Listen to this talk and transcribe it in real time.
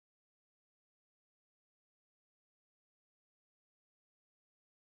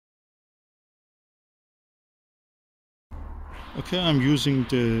Okay, I'm using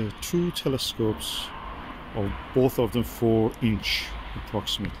the two telescopes, of both of them 4"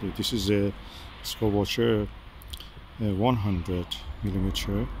 approximately. This is a Skywatcher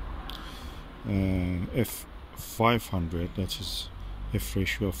 100mm f500, that is f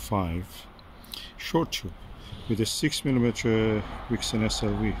ratio of 5, short tube with a 6mm Vixen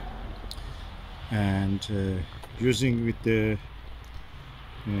SLV, and using with the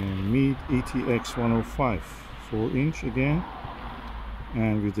Meade ETX105 4" again,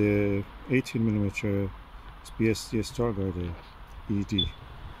 and with the 18mm BST Starguider ED.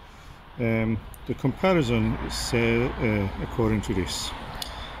 The comparison is according to this.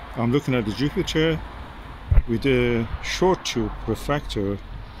 I'm looking at the Jupiter with the short tube refractor.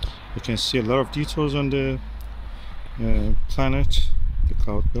 You can see a lot of details on the planet, the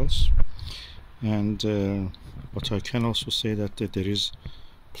cloud belts, and but I can also say that there is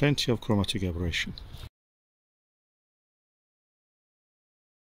plenty of chromatic aberration.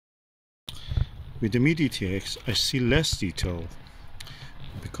 With the Meade ETX, I see less detail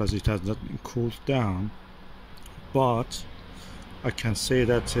because it has not been cooled down, but I can say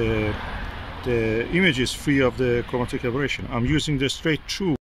that the image is free of the chromatic aberration. I'm using the straight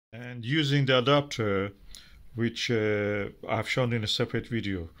tube and using the adapter, which I've shown in a separate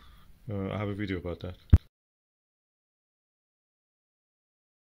video. I have a video about that.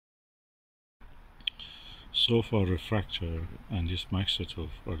 So far, refractor and this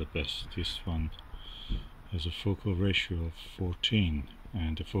Maksutov are the best. This one has a focal ratio of 14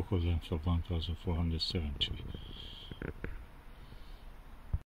 and a focal length of 1470.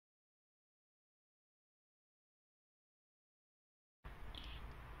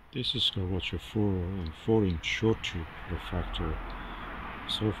 This is Skywatcher 4" short tube refractor.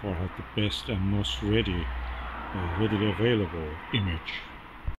 So far had the best and most readily available image.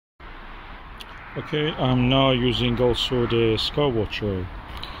 Okay, I'm now using also the Skywatcher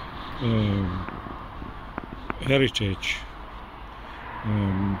Heritage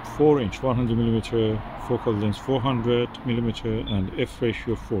 4" 100mm focal length 400mm and f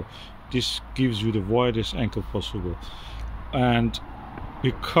ratio 4. This gives you the widest angle possible, and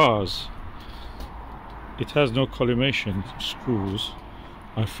because it has no collimation screws,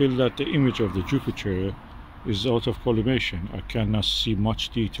 I feel that the image of the Jupiter is out of collimation. I cannot see much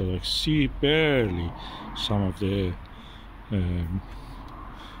detail. I see barely some of the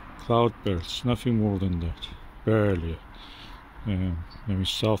cloud belts, nothing more than that, barely. Maybe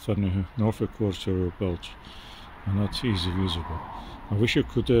south and north equator belt are not easily visible. I wish it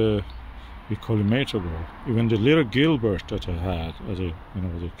could be collimatable. Even the little Gilbert that I had as a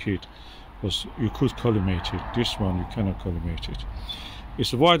kid was, you could collimate it. This one you cannot collimate it.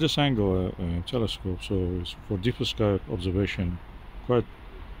 It's the widest angle telescope, so it's for deep sky observation quite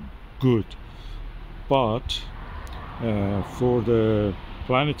good, but for the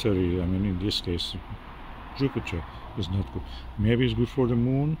planetary, I mean in this case Jupiter, is not good. Maybe it's good for the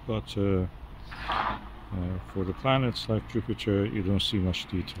moon, but for the planets like Jupiter you don't see much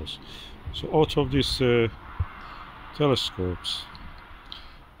details. So out of these telescopes,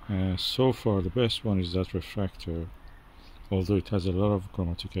 so far the best one is that refractor, although it has a lot of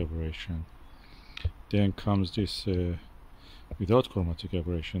chromatic aberration. Then comes this without chromatic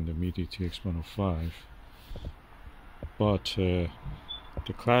aberration, the Meade ETX105, but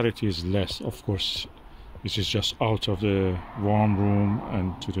the clarity is less. Of course, it is just out of the warm room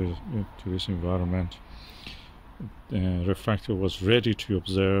and to this environment. Refractor was ready to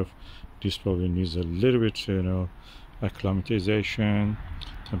observe. This probably needs a little bit, acclimatization,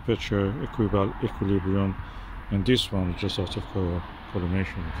 temperature, equilibrium, and this one is just out of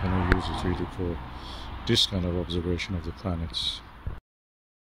collimation. You cannot use it really for this kind of observation of the planets.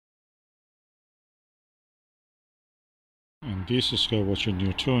 And this is Skywatcher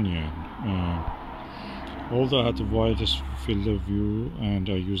Newtonian. Although I had the widest field of view, and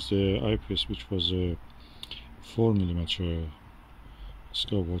I used the eyepiece, which was a 4mm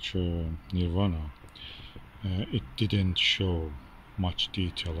Skywatcher Nirvana, it didn't show much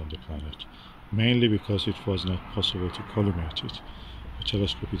detail on the planet, mainly because it was not possible to collimate it. The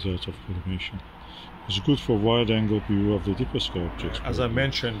telescope is out of collimation. It's good for wide angle view of the deeper sky objects. As I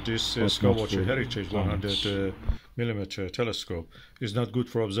mentioned, this Skywatcher Heritage 100mm telescope is not good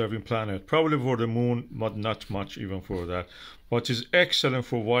for observing planet, probably for the moon, but not much even for that, but is excellent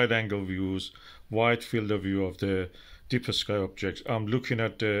for wide angle views, wide field of view of the deeper sky objects. I'm looking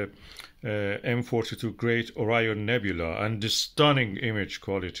at the M42 Great Orion Nebula and the stunning image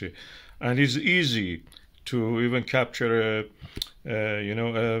quality, and it's easy to even capture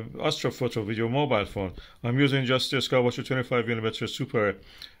astrophoto with your mobile phone. I'm using just a Skywatcher 25mm Super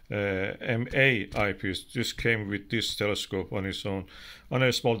MA eyepiece. This came with this telescope on its own. On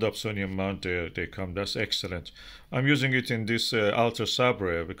a small Dobsonian mount they come. That's excellent. I'm using it in this Altair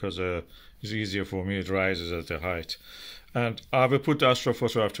Sabre because it's easier for me. It rises at the height. And I will put the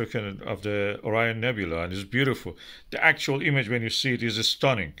astrophoto I've taken of the Orion Nebula, and it's beautiful. The actual image when you see it is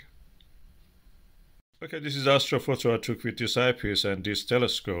stunning. Okay, this is the astrophoto I took with this eyepiece and this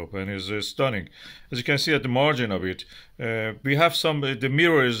telescope, and it's stunning. As you can see at the margin of it, we have some. The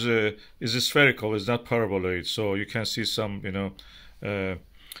mirror is spherical, it's not paraboloid, so you can see some,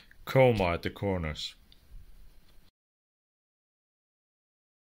 chroma at the corners.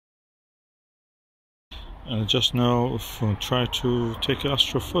 And just now, try to take an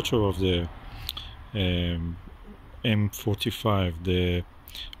astrophoto of the M45, the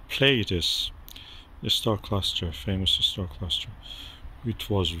Pleiades. The star cluster, famous star cluster. It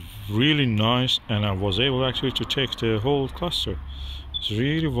was really nice, and I was able actually to take the whole cluster. It's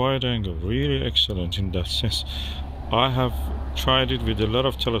really wide angle, really excellent in that sense. I have tried it with a lot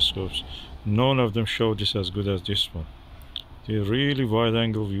of telescopes. None of them showed this as good as this one. The really wide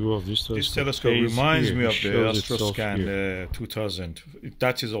angle view of this telescope. This telescope reminds me of the Astroscan 2000.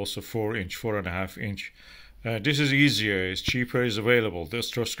 That is also 4-inch, 4.5-inch. This is easier, it's cheaper, it's available. The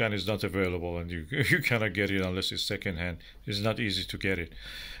Astroscan is not available, and you cannot get it unless it's second-hand. It's not easy to get it.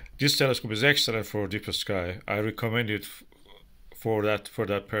 This telescope is excellent for deep sky. I recommend it for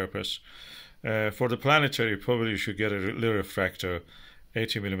that purpose. For the planetary, probably you should get a little refractor,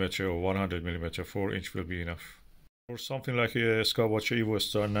 80mm or 100mm. 4-inch will be enough. Or something like a Skywatcher EVO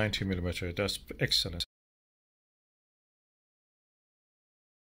Star 90mm. That's excellent.